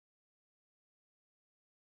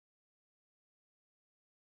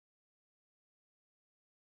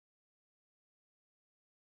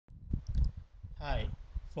Hi,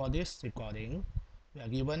 for this recording, we are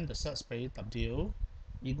given the subspace W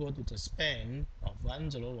equal to the span of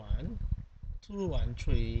 101,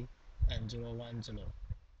 213, and 010.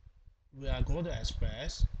 We are going to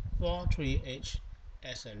express 43H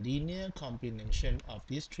as a linear combination of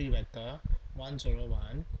these three vectors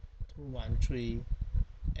 101, 213,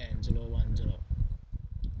 and 010.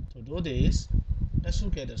 To do this, let's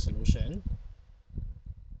look at the solution.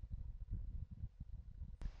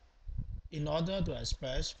 In order to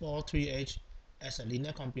express 43H as a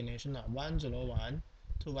linear combination of 101,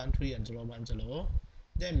 213, and 010,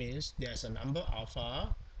 that means there's a number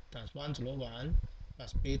alpha times 101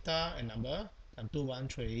 plus beta and number times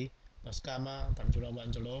 213 plus gamma times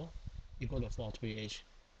 010 equal to 43H.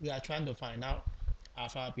 We are trying to find out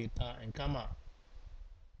alpha, beta, and gamma.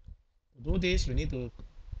 To do this, we need to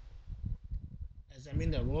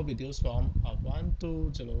examine the row reduced form of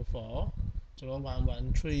 1204,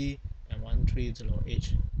 0113, and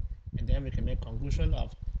 130H, and then we can make conclusion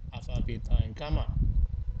of alpha, beta, and gamma.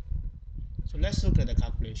 So let's look at the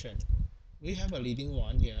calculation. We have a leading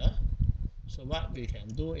one here, so what we can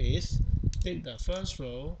do is take the first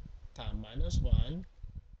row times -1,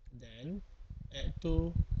 then add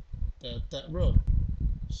to the third row.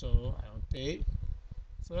 So I'll take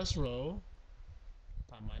first row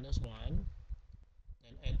times -1,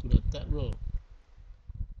 then add to the third row.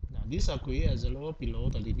 Now these are created as 0 below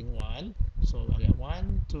the leading one, so I get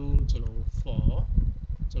 1, 2, 0, 4,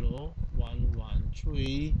 0, 1, 1,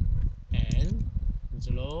 3, and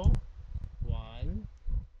 0, 1,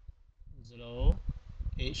 0,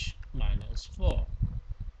 H minus 4.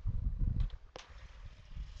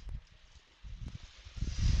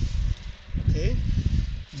 Okay,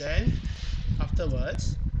 then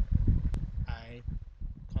afterwards I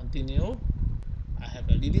continue. I have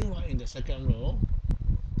a leading one in the second row,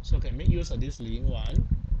 so I can make use of this leading one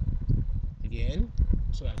again.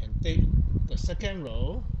 So I can take the second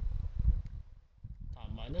row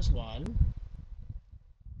times -1,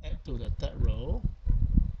 add to the third row,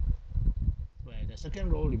 where the second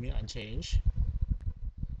row remain unchanged.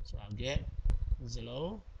 So I'll get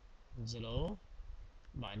 0, 0,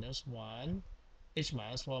 -1, h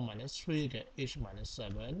minus 4 minus 3, get h minus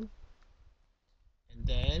 7. And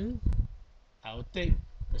then I'll take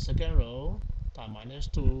the second row times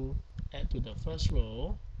 -2, add to the first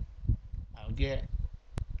row. I'll get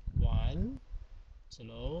 1,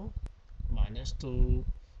 0, -2,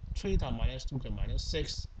 3 times -2 get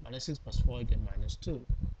 -6, -6 plus 4 get -2.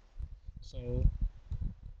 So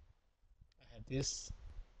I have this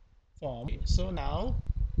form. So now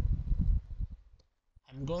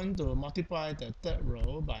I'm going to multiply the third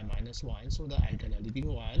row by -1 so that I get a leading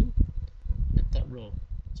one in the third row.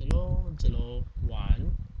 0, 0,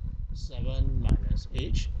 1, 7 minus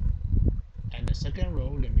h, and the second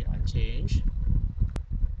row remain unchanged.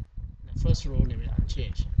 The first row remain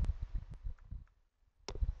unchanged.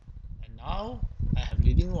 And now I have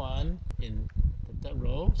leading one in the third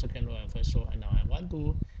row, second row, and first row. And now I want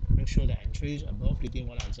to make sure the entries above leading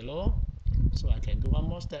one are 0. So I can do one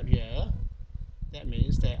more step here. That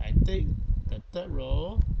means that I take the third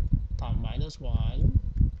row times -1,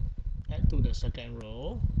 add to the second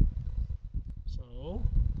row. So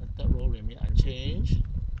the third row remain unchanged.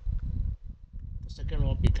 The second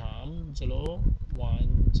row becomes 0,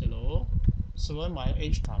 1, 0. 7 minus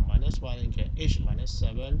h times -1 and get h minus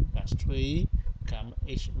 7 plus 3 become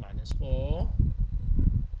h minus 4.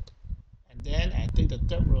 And then I take the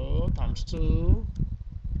third row times 2,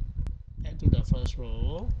 add to the first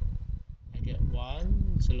row. I get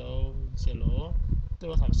 1, 0, 0.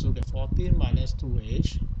 2 times 2 get 14 minus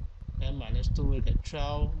 2h. And minus 2 will get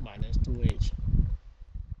 12 minus 2h.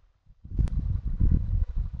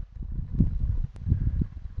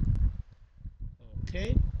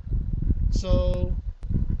 Okay, so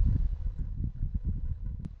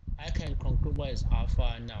I can conclude what is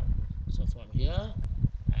alpha now. So from here,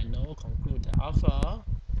 I know conclude that alpha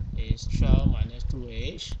is 12 minus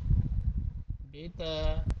 2h,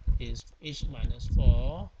 beta is h minus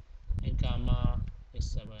 4, and gamma is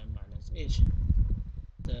 7 minus h.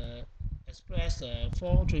 The express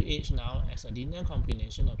 43H now as a linear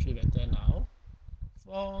combination of three vectors now.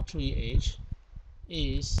 43H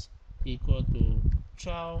is equal to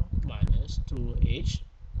 12 minus 2h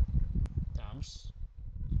times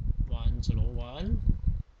 101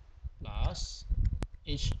 plus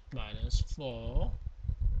h minus 4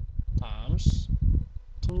 times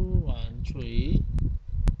 213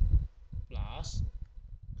 plus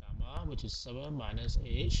gamma, which is 7 minus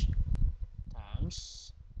h,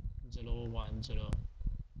 times 010.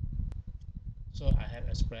 So I have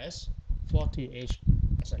expressed 40h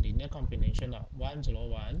as a linear combination of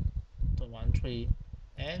 101, 0.13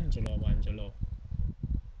 and 0.10.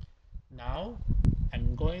 Now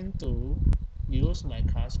I'm going to use my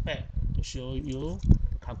ClassPad to show you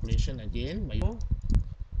the calculation again.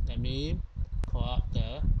 Let me call up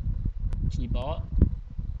the keyboard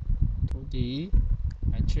to the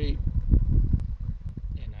metric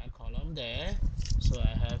and I column there. So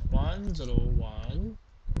I have 101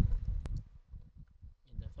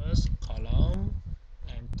 in the first column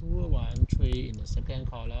and 213 in the second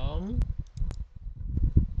column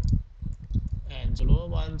and 010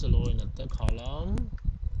 in the third column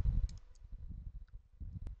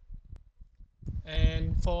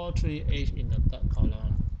and 438 in the third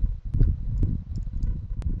column.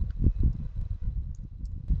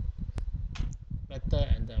 Vector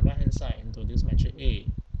and the right hand side into this matrix A.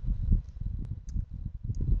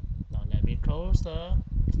 Now let me close the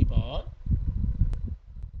keyboard.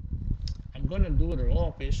 I'm going to do the row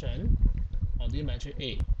operation on the matrix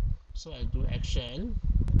A. So I do action,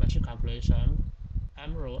 matrix calculation,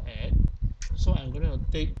 M row add. So I'm going to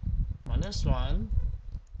take -1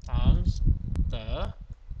 times the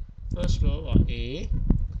first row of A,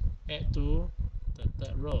 add to the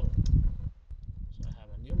third row. So I have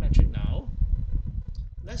a new matrix now.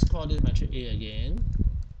 Let's call this matrix A again.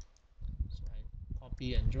 So I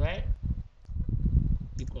copy and drag,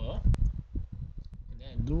 equal, and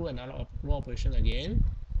then do another row operation again.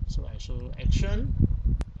 So I show action,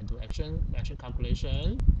 I do action, matrix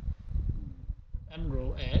calculation, M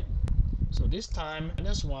row add. So this time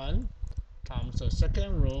 -1 times the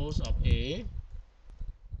second rows of A,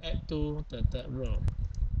 add to the third row.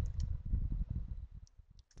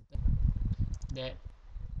 That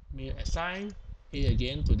will assign A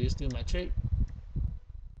again to this new matrix.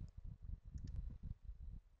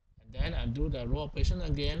 And then I do the row operation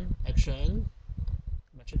again, action,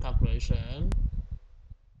 matrix calculation,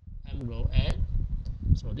 M row add.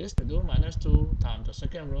 So this to do -2 times the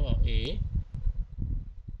second row of A,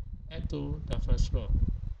 add to the first row.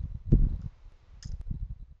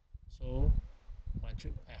 So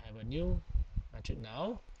matrix, I have a new matrix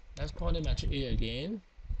now. Let's call the matrix A again.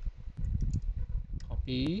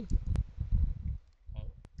 Copy,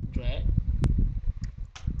 drag,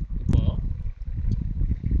 equal.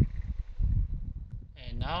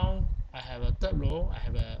 And now I have a third row. I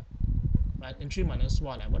have a entry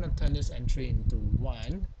 -1. I want to turn this entry into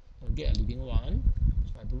 1 to get a leading one.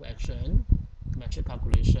 So I do action, matrix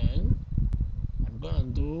calculation. I'm going to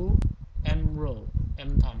do M row,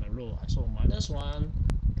 M times a row. So -1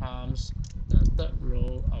 times the third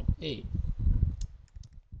row of A.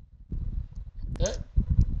 Third.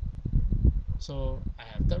 So I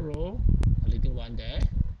have third row, a leading one there.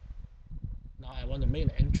 Now I want to make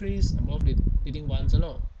the entries above the leading one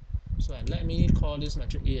 0. So let me call this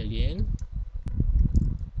matrix A again.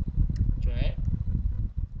 Drag,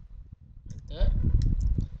 enter,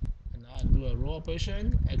 and now I do a row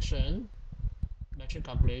operation, action, matrix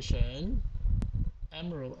calculation,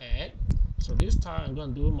 M row add. So this time I'm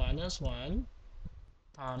going to do -1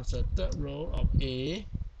 times the third row of A,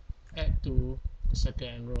 add to the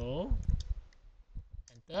second row,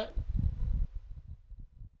 enter,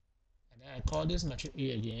 and then I call this matrix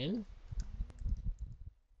A again.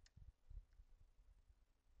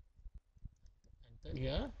 Enter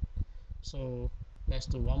here. So let's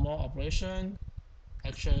do one more operation,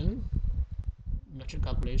 action, matrix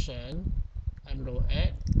calculation, M row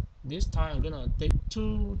add. This time I'm gonna take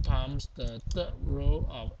 2 times the third row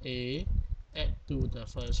of A, add to the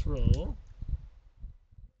first row.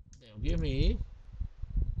 They'll give me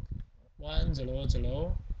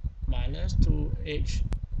 100 minus 2h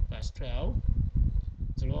plus 12,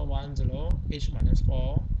 010 h minus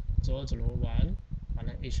 4, 001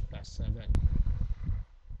 minus h plus 7.